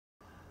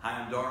Hi,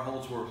 I'm Dar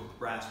Holdsworth with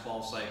Brass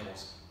Ball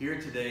Cycles, here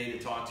today to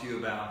talk to you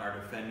about our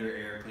Defender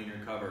Air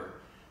Cleaner cover.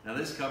 Now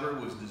this cover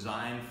was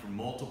designed for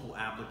multiple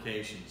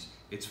applications.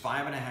 It's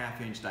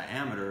 5.5 inch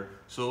diameter,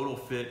 so it'll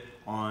fit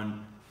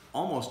on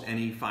almost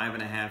any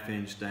 5.5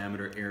 inch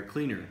diameter air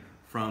cleaner,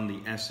 from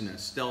the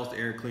S&S Stealth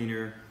Air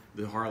Cleaner,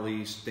 the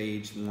Harley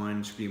Stage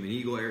 1 Screaming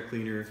Eagle Air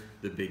Cleaner,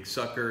 the Big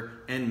Sucker,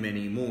 and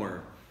many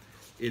more.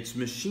 It's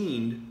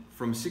machined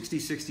from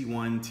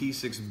 6061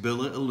 T6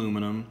 billet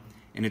aluminum,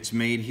 and it's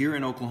made here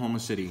in Oklahoma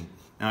City.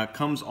 Now it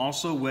comes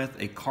also with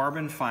a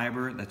carbon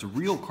fiber, that's a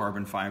real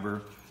carbon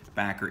fiber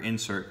backer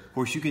insert. Of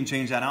course, you can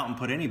change that out and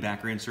put any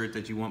backer insert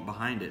that you want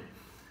behind it.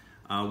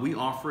 We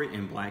offer it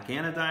in black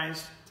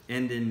anodized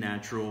and in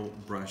natural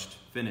brushed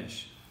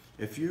finish.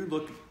 If you're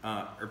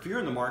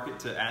in the market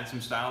to add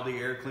some style to the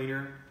air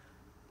cleaner,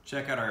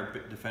 check out our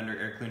Defender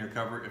Air Cleaner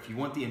cover. If you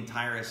want the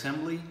entire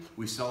assembly,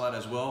 we sell that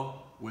as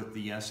well with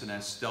the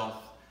S&S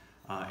Stealth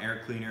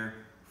Air Cleaner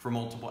for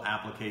multiple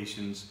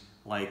applications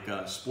like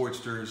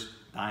Sportsters,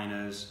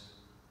 Dynas,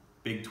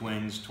 Big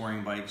Twins,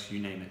 touring bikes, you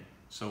name it.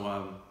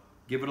 So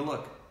give it a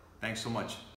look. Thanks so much.